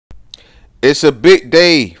It's a big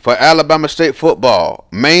day for Alabama State football,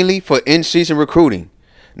 mainly for in-season recruiting.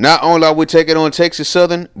 Not only are we taking on Texas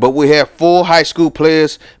Southern, but we have 4 high school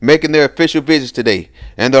players making their official visits today,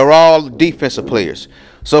 and they're all defensive players.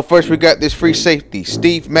 So first we got this free safety,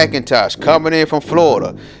 Steve McIntosh, coming in from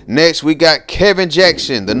Florida. Next we got Kevin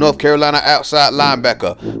Jackson, the North Carolina outside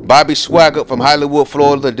linebacker. Bobby Swaggart from Hollywood,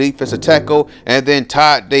 Florida, the defensive tackle. And then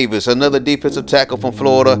Todd Davis, another defensive tackle from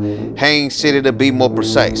Florida, Haines City to be more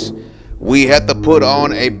precise. We have to put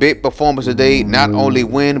on a big performance today, not only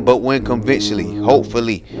win, but win convincingly,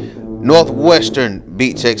 hopefully. Northwestern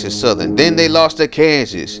beat Texas Southern. Then they lost to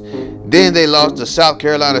Kansas. Then they lost to South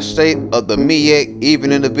Carolina State of the MEAC.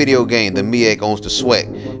 Even in the video game, the MEAC owns the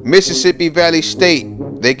SWAC. Mississippi Valley State,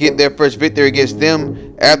 they get their first victory against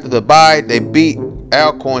them. After the bye, they beat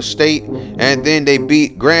Alcorn State, and then they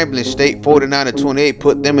beat Grambling State 49-28,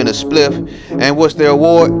 put them in a spliff. And what's their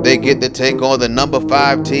award? They get to take on the number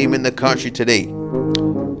 5 team in the country today.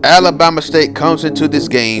 Alabama State comes into this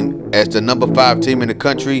game as the number 5 team in the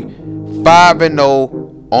country,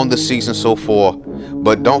 5-0 on the season so far.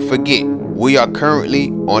 But don't forget, we are currently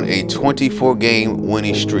on a 24-game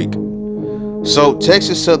winning streak. So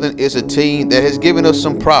Texas Southern is a team that has given us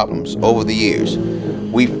some problems over the years.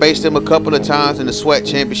 We faced them a couple of times in the SWAC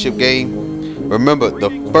championship game. Remember, the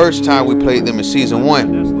first time we played them in season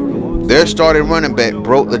 1, their starting running back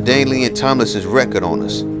broke the Danley and Tomlinson's record on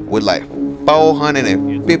us with like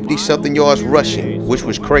 450-something yards rushing, which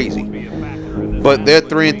was crazy. But they're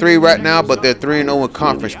 3-3 right now, but they're 3-0 in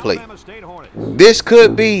conference play. This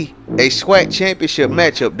could be a SWAC championship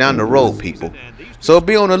matchup down the road, people. So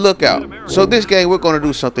be on the lookout. So this game, we're going to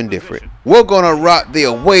do something different. We're going to rock the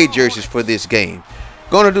away jerseys for this game.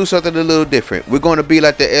 Going to do something a little different. We're going to be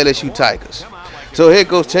like the LSU Tigers. So here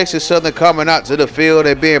goes Texas Southern coming out to the field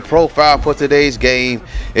and being profiled for today's game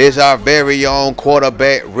is our very own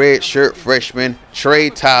quarterback, red shirt freshman, Trey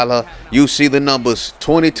Tyler. You see the numbers,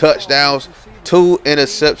 20 touchdowns, 2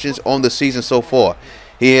 interceptions on the season so far.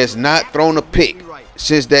 He has not thrown a pick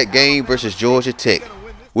since that game versus Georgia Tech,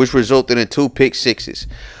 which resulted in 2 pick sixes.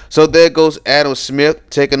 So there goes Adam Smith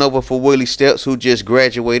taking over for Willie Steps, who just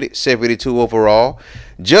graduated, 72 overall.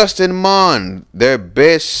 Justin Munn, their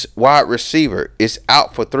best wide receiver, is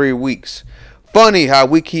out for 3 weeks. Funny how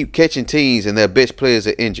we keep catching teams and their best players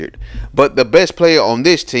are injured. But the best player on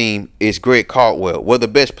this team is Greg Caldwell. Well, the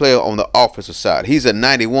best player on the offensive side. He's a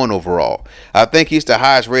 91 overall. I think he's the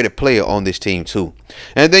highest rated player on this team too.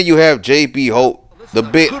 And then you have J.B. Holt, the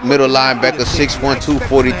big middle linebacker, 6'1",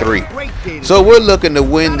 243. So we're looking to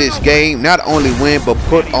win this game. Not only win, but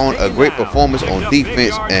put on a great performance on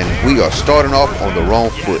defense. And we are starting off on the wrong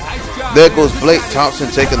foot. There goes Blake Thompson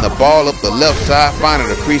taking the ball up the left side, finding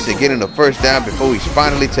the crease and getting the first down before he's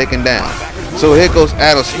finally taken down. So here goes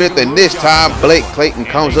Adam Smith, and this time Blake Clayton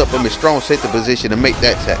comes up from his strong safety position to make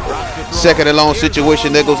that tackle. Second and long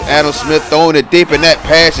situation, there goes Adam Smith throwing it deep, and that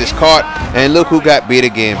pass is caught. And look who got beat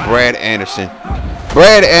again, Brad Anderson.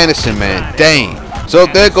 Brad Anderson, man, dang. So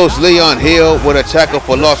there goes Leon Hill with a tackle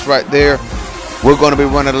for loss right there. We're going to be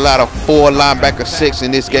running a lot of 4 linebacker 6 in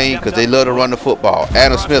this game because they love to run the football.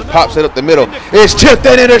 Adam Smith pops it up the middle. It's tipped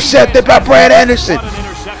and intercepted by Brad Anderson.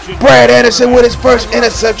 Brad Anderson with his first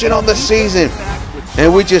interception on the season.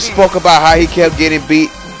 And we just spoke about how he kept getting beat,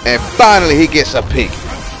 and finally he gets a pick.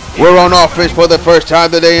 We're on offense for the first time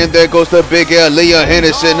today, and there goes the big L, Leon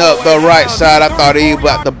Henderson up the right side. I thought he was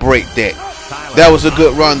about to break that. That was a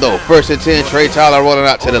good run, though. 1st and 10, Trey Tyler rolling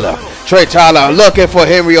out to the left. Trey Tyler looking for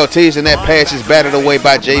Henry Ortiz, and that pass is batted away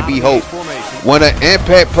by J.B. Hope. When an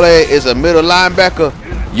impact player is a middle linebacker,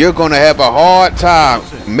 you're going to have a hard time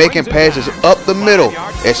making passes up the middle,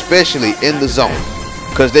 especially in the zone,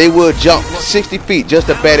 because they will jump 60 feet just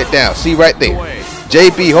to bat it down. See right there.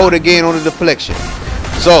 J.B. Hope again on the deflection.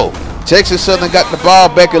 So, Texas Southern got the ball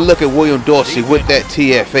back, and look at William Dorsey with that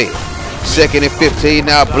TFL. 2nd and 15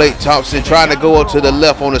 now. Blake Thompson trying to go up to the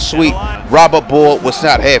left on the sweep. Robert Boyd was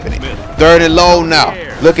not having it. 3rd and long now.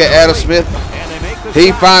 Look at Adam Smith.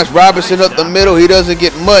 He finds Robinson up the middle. He doesn't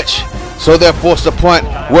get much, so they're forced to punt.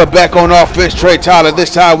 We're back on offense. Trey Tyler.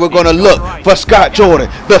 This time we're going to look for Scott Jordan,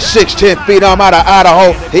 the 6'10" feet arm out of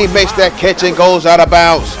Idaho. He makes that catch and goes out of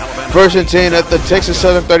bounds. 1st and 10 at the Texas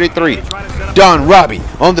Southern 33. Don Robbie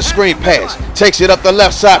on the screen pass, takes it up the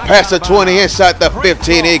left side, past the 20, inside the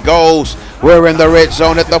 15, it goes. We're in the red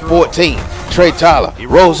zone at the 14. Trey Tyler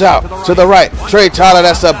rolls out to the right. Trey Tyler,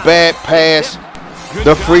 that's a bad pass.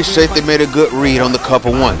 The free safety made a good read on the cover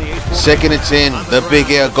 1. 2nd and 10, the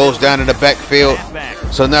big L goes down in the backfield.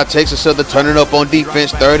 So now Texas Southern turning up on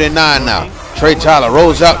defense, 3rd and 9 now. Trey Tyler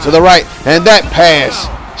rolls out to the right, and that pass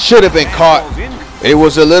should have been caught. It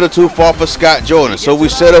was a little too far for Scott Jordan, so we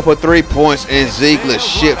set up for 3 points, and Ziegler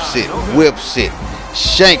ships it, whips it,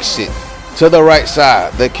 shanks it to the right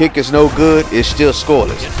side. The kick is no good. It's still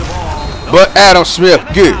scoreless. But Adam Smith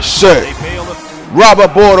gets set.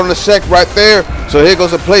 Robert Board on the sack right there. So here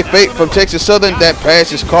goes a play fake from Texas Southern. That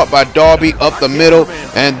pass is caught by Darby up the middle,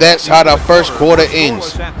 and that's how the first quarter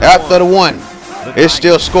ends. After the one, it's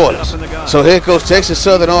still scoreless. So here goes Texas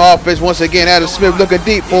Southern on offense once again. Adam Smith looking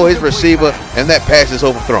deep for his receiver, and that pass is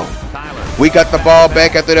overthrown. We got the ball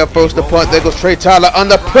back after their first punt. There goes Trey Tyler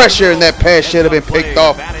under pressure, and that pass should have been picked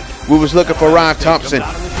off. We was looking for Ryan Thompson.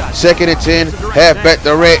 2nd and 10, halfback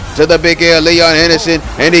direct to the big L, Leon Henderson,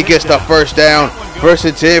 and he gets the first down. 1st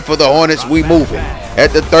and 10 for the Hornets. We moving.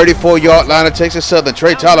 At the 34-yard line of Texas Southern,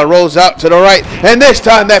 Trey Tyler rolls out to the right, and this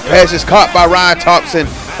time that pass is caught by Ryan Thompson.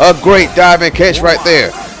 A great diving catch right there.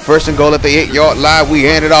 1st and goal at the 8-yard line. We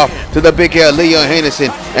hand it off to the big L, Leon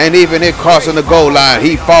Henderson, and even in crossing the goal line,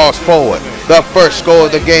 he falls forward. The first score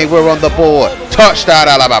of the game. We're on the board. Touchdown,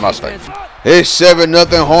 Alabama State. It's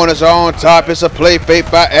 7-0. Hornets are on top. It's a play fake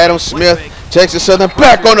by Adam Smith. Texas Southern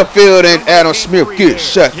back on the field, and Adam Smith gets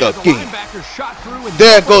sacked again.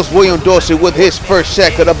 There goes William Dorsey with his first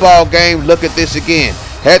sack of the ball game. Look at this again.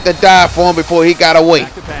 Had to dive for him before he got away.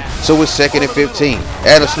 So it's 2nd and 15.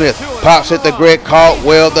 Adam Smith pops at the Greg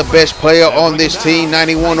Caldwell, the best player on this team,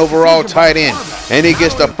 91 overall tight end. And he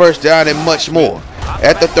gets the first down and much more.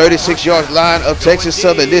 At the 36-yard line of Texas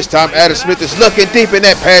Southern, this time Adam Smith is looking deep, and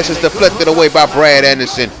that pass is deflected away by Brad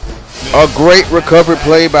Anderson. A great recovery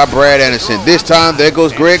play by Brad Anderson. This time, there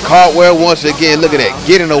goes Greg Caldwell once again. Look at that,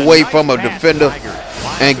 getting away from a defender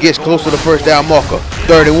and gets close to the first down marker.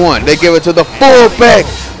 31. They give it to the fullback,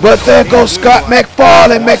 but there goes Scott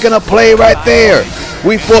McFarland making a play right there.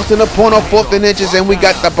 We forcing a point on 4th and inches, and we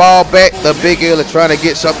got the ball back. The Big L is trying to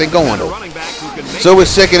get something going though. So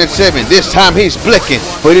it's 2nd and 7. This time he's blicking,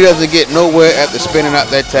 but he doesn't get nowhere after spinning out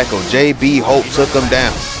that tackle. J.B. Hope took him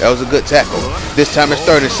down. That was a good tackle. This time it's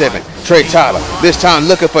 3rd and 7. Trey Tyler, this time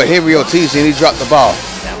looking for Henry Ortiz, and he dropped the ball.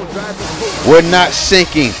 We're not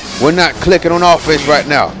sinking. We're not clicking on offense right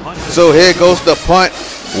now. So here goes the punt,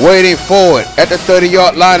 waiting forward. At the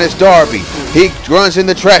 30-yard line is Darby. He runs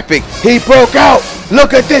into traffic. He broke out.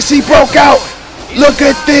 Look at this. He broke out. Look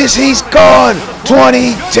at this. He's gone.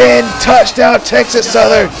 20-10 touchdown Texas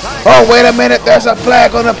Southern. Oh, wait a minute. There's a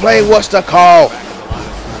flag on the play. What's the call?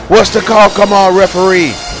 What's the call? Come on,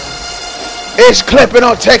 referee. It's clipping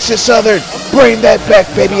on Texas Southern. Bring that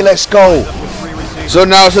back, baby. Let's go. So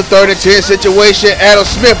now it's a 3rd and 10 situation. Adam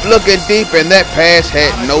Smith looking deep, and that pass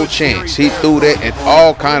had no chance. He threw that in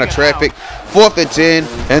all kind of traffic. 4th and 10,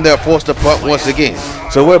 and they're forced to punt once again.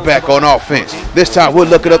 So we're back on offense. This time we're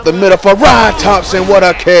looking up the middle for Ryan Thompson. What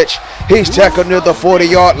a catch. He's tackled near the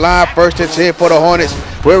 40-yard line. 1st and 10 for the Hornets.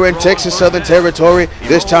 We're in Texas Southern territory.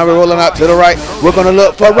 This time we're rolling out to the right. We're going to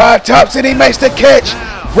look for Ryan Thompson. He makes the catch.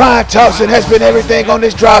 Ryan Thompson has been everything on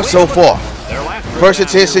this drive so far. 1st and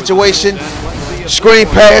 10 situation. Screen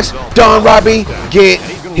pass. Don Robbie get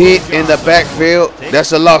hit in the backfield.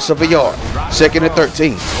 That's a loss of a yard. 2nd and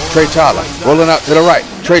 13. Trey Tyler rolling out to the right.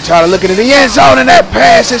 Trey Tyler looking in the end zone, and that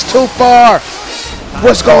pass is too far.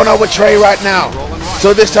 What's going on with Trey right now?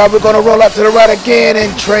 So this time we're going to roll out to the right again,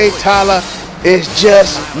 and Trey Tyler is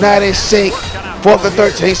just not in sync. 4th and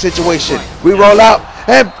 13 situation. We roll out,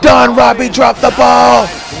 and Don Robbie dropped the ball.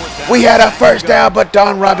 We had a first down, but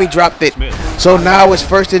Don Robbie dropped it. So now it's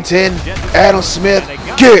 1st and 10. Adam Smith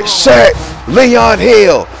gets sacked. Leon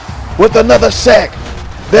Hill with another sack.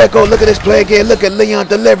 There go, look at this play again. Look at Leon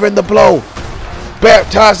delivering the blow.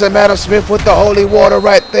 Baptizing Adam Smith with the holy water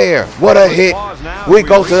right there. What a hit. We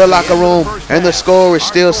go to the locker room, and the score is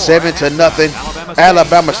still 7-0.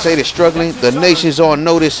 Alabama State is struggling. The nation's on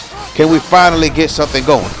notice. Can we finally get something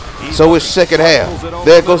going? So it's 2nd half.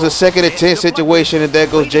 There goes the 2nd and 10 situation, and there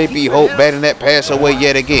goes J.B. Hope batting that pass away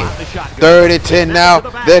yet again. 3rd and 10 now.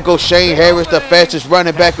 There goes Shane Harris, the fastest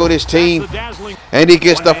running back on his team, and he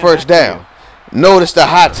gets the first down. Notice the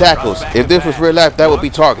high tackles. If this was real life, that would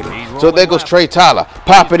be targeted. So there goes Trey Tyler,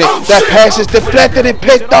 popping it. That pass is deflected and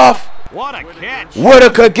picked off.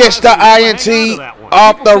 Whitaker gets the INT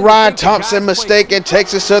off the Ryan Thompson mistake, and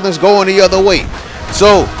Texas Southern's going the other way.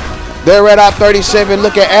 So they're at our 37.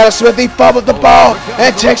 Look at Adam Smith. He fumbled the ball,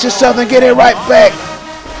 and Texas Southern get it right back.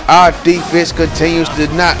 Our defense continues to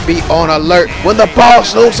not be on alert when the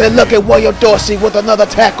ball's loose, and look at William Dorsey with another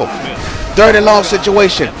tackle. 3rd and long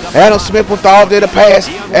situation. Adam Smith with the all-day pass.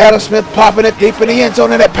 Adam Smith popping it deep in the end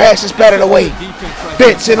zone, and that pass is batted away.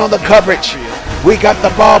 Benson on the coverage. We got the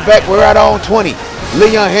ball back. We're at our own 20.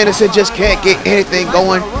 Leon Henderson just can't get anything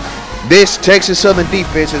going. This Texas Southern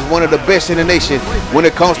defense is one of the best in the nation when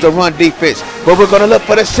it comes to run defense. But we're going to look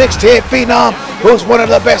for the 6'10 phenom, who's one of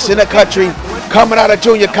the best in the country, coming out of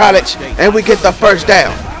junior college, and we get the first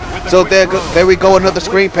down. So there we go, another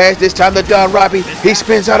screen pass. This time to Don Robbie. He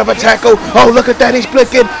spins out of a tackle. Oh, look at that. He's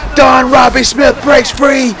blinking. Don Robbie Smith breaks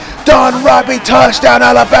free. Don Robbie touchdown,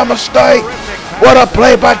 Alabama State. What a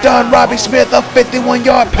play by Don Robbie Smith, a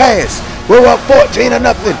 51-yard pass. We're up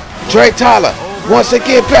 14-0. Trey Tyler once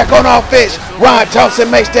again back on offense. Ryan Thompson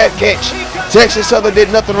makes that catch. Texas Southern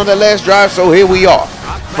did nothing on the last drive, so here we are.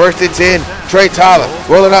 1st and 10. Trey Tyler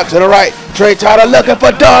rolling out to the right. Trey Tyler looking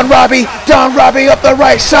for Don Robbie. Don Robbie up the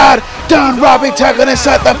right side. Don Robbie tackling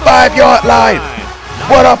inside the 5-yard line.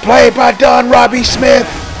 What a play by Don Robbie Smith.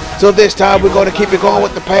 So this time we're going to keep it going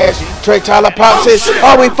with the pass. Trey Tyler pops it.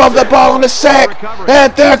 Oh, we fumbled the ball on the sack.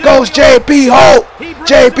 And there goes J.B. Holt.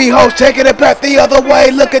 J.B. Holt's taking it back the other way.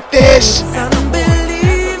 Look at this.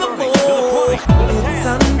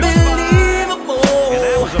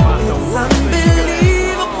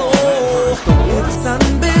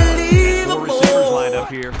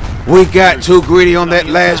 We got too greedy on that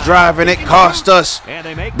last drive, and it cost us.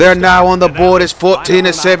 They're now on the board. It's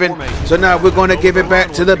 14-7. So now we're going to give it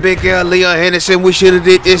back to the big L, Leon Henderson. We should have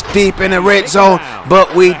did this deep in the red zone,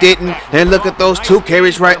 but we didn't. And look at those 2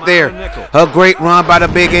 carries right there. A great run by the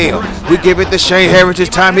big L. We give it to Shane Harris this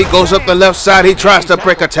time. He goes up the left side. He tries to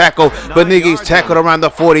break a tackle, but niggas tackled around the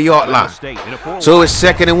 40-yard line. So it's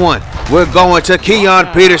 2nd and 1. We're going to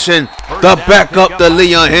Keon Peterson, the backup to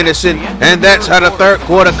Leon Henderson, and that's how the third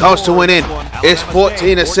quarter comes to an end. It's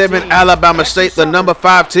 14-7. Alabama State, the number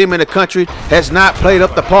 5 team in the country, has not played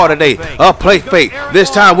up the par today. A play fake.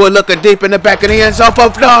 This time we're looking deep in the back of the end zone for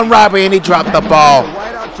Don Robbie, and he dropped the ball.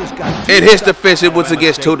 In his defense, it was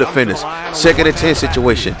against 2 defenders. 2nd and 10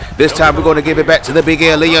 situation. This time we're going to give it back to the big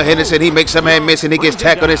L, Leon Henderson. He makes a man miss, and he gets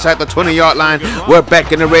tackled inside the 20-yard line. We're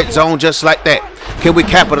back in the red zone just like that. Can we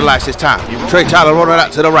capitalize this time? Trey Tyler rolling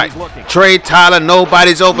out to the right. Trey Tyler,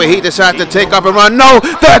 nobody's open. He decides to take off and run. No,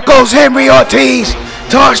 there goes Henry Ortiz.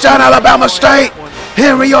 Touchdown, Alabama State.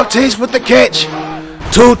 Henry Ortiz with the catch.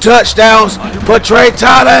 2 touchdowns for Trey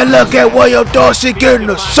Tyler. And look at William Dorsey getting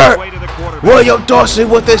the cert. William Dorsey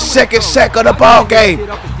with his 2nd sack of the ball game.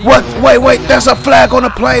 What? Wait, there's a flag on the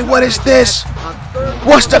play. What is this?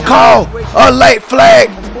 What's the call? A late flag.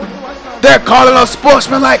 They're calling a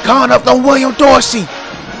sportsmanlike conduct on William Dorsey.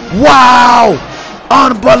 Wow.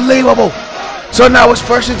 Unbelievable. So now it's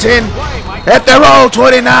 1st and 10 at their own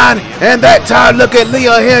 29. And that time, look at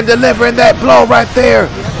Leon Henry delivering that blow right there.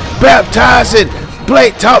 Baptizing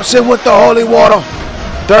Blake Thompson with the holy water.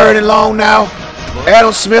 3rd and long now.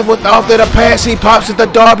 Adam Smith with off to the pass. He pops at the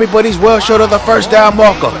Darby, but he's well short of the first down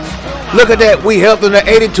marker. Look at that. We helped them to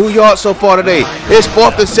 82 yards so far today. It's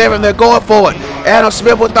 4th and 7. They're going for it. Adam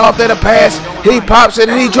Smith with off to the pass. He pops it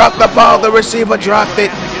and he dropped the ball. The receiver dropped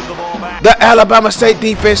it. The Alabama State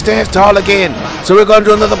defense stands tall again. So we're going to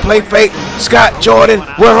do another play fake. Scott Jordan,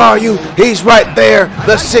 where are you? He's right there.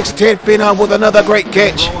 The 6'10 phenom with another great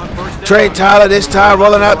catch. Trey Tyler this time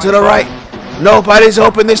rolling out to the right. Nobody's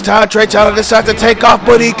open this time. Trey Tyler decides to take off,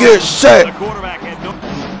 but he gets set.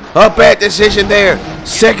 A bad decision there.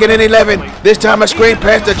 2nd and 11. This time a screen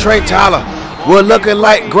pass to Trey Tyler. We're looking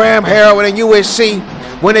like Graham Harrell and USC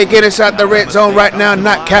when they get inside the red zone right now,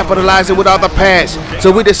 not capitalizing with all the pass.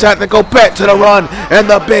 So we decide to go back to the run, and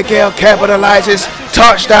the big L capitalizes.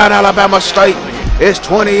 Touchdown, Alabama State. It's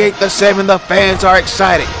 28-7. The fans are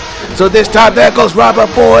excited. So this time there goes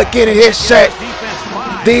Robert Boyd getting his set.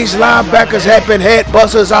 These linebackers have been head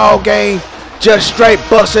busters all game, just straight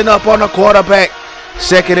busting up on the quarterback.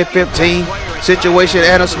 2nd and 15 situation.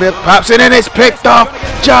 Adam Smith pops it and it's picked off.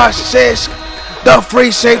 Josh Sisk, the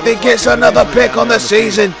free safety, gets another pick on the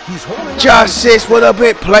season. Josh Sisk with a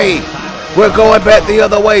big play. We're going back the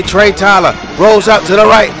other way. Trey Tyler rolls out to the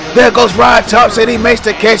right. There goes Ryan Thompson. He makes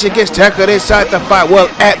the catch and gets tackled inside the 5. Well,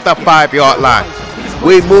 at the 5-yard line.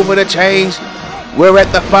 We moving the chains. We're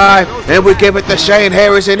at the 5, and we give it to Shane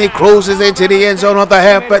Harris, and he cruises into the end zone on the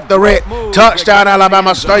half at the red. Touchdown,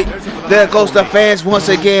 Alabama State. There goes the fans once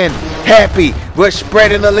again. Happy. We're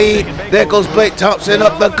spreading the lead. There goes Blake Thompson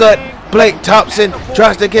up the gut. Blake Thompson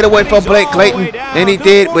tries to get away from Blake Clayton, and he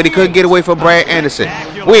did, but he couldn't get away from Brad Anderson.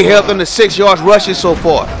 We held them to 6 yards rushing so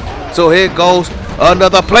far. So here goes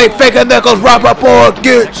another play fake, and there goes Robert Boyd.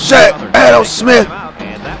 Get set. Adam Smith.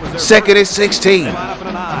 2nd and 16.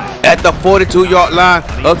 At the 42-yard line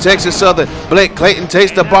of Texas Southern, Blake Clayton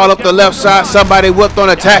takes the ball up the left side. Somebody whipped on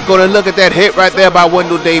a tackle, and look at that hit right there by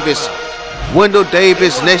Wendell Davis. Wendell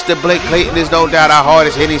Davis next to Blake Clayton is no doubt our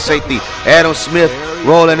hardest hitting safety. Adam Smith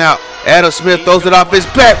rolling out. Adam Smith throws it off his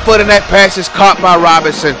back foot, and that pass is caught by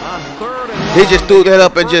Robinson. He just threw that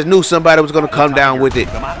up and just knew somebody was going to come down with it.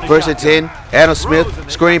 1st and 10, Adam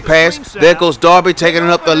Smith, screen pass. There goes Darby taking it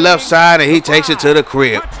up the left side, and he takes it to the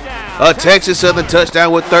crib. A Texas Southern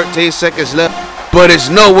touchdown with 13 seconds left, but it's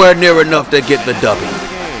nowhere near enough to get the W.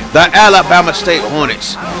 The Alabama State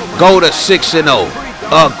Hornets go to 6-0.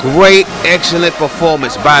 A great, excellent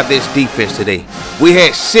performance by this defense today. We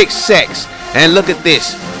had 6 sacks, and look at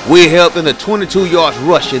this. We held in the 22 yards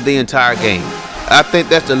rush in the entire game. I think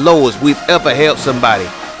that's the lowest we've ever held somebody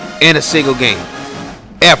in a single game,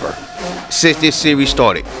 ever, since this series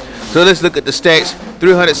started. So let's look at the stats.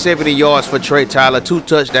 370 yards for Trey Tyler, 2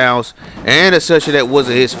 touchdowns, and a interception that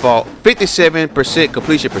wasn't his fault. 57%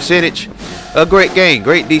 completion percentage. A great game,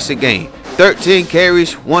 great decent game. 13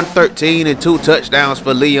 carries, 113, and 2 touchdowns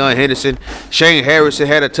for Leon Henderson. Shane Harrison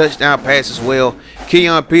had a touchdown pass as well.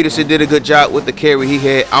 Keon Peterson did a good job with the carry he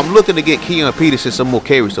had. I'm looking to get Keon Peterson some more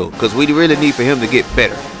carries though, because we really need for him to get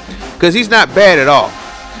better, because he's not bad at all.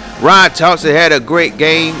 Ryan Thompson had a great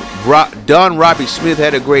game. Robbie Smith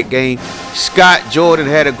had a great game. Scott Jordan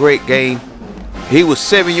had a great game. He was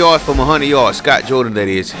 7 yards from 100 yards. Scott Jordan, that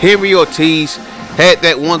is. Henry Ortiz had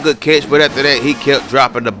that one good catch, but after that he kept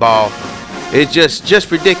dropping the ball. It's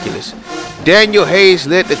just ridiculous. Daniel Hayes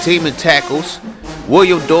led the team in tackles.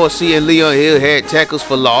 William Dorsey and Leon Hill had tackles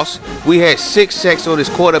for loss. We had 6 sacks on his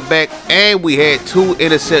quarterback, and we had 2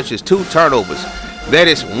 interceptions, 2 turnovers. That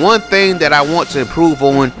is one thing that I want to improve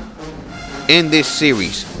on in this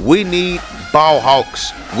series. We need ball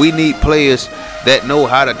hawks. We need players that know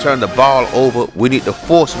how to turn the ball over. We need to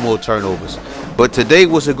force more turnovers. But today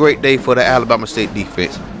was a great day for the Alabama State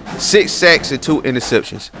defense. 6 sacks and 2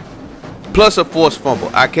 interceptions, plus a forced fumble.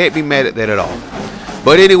 I can't be mad at that at all.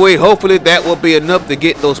 But anyway, hopefully that will be enough to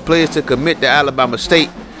get those players to commit to Alabama State.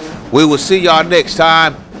 We will see y'all next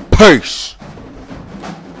time. Peace.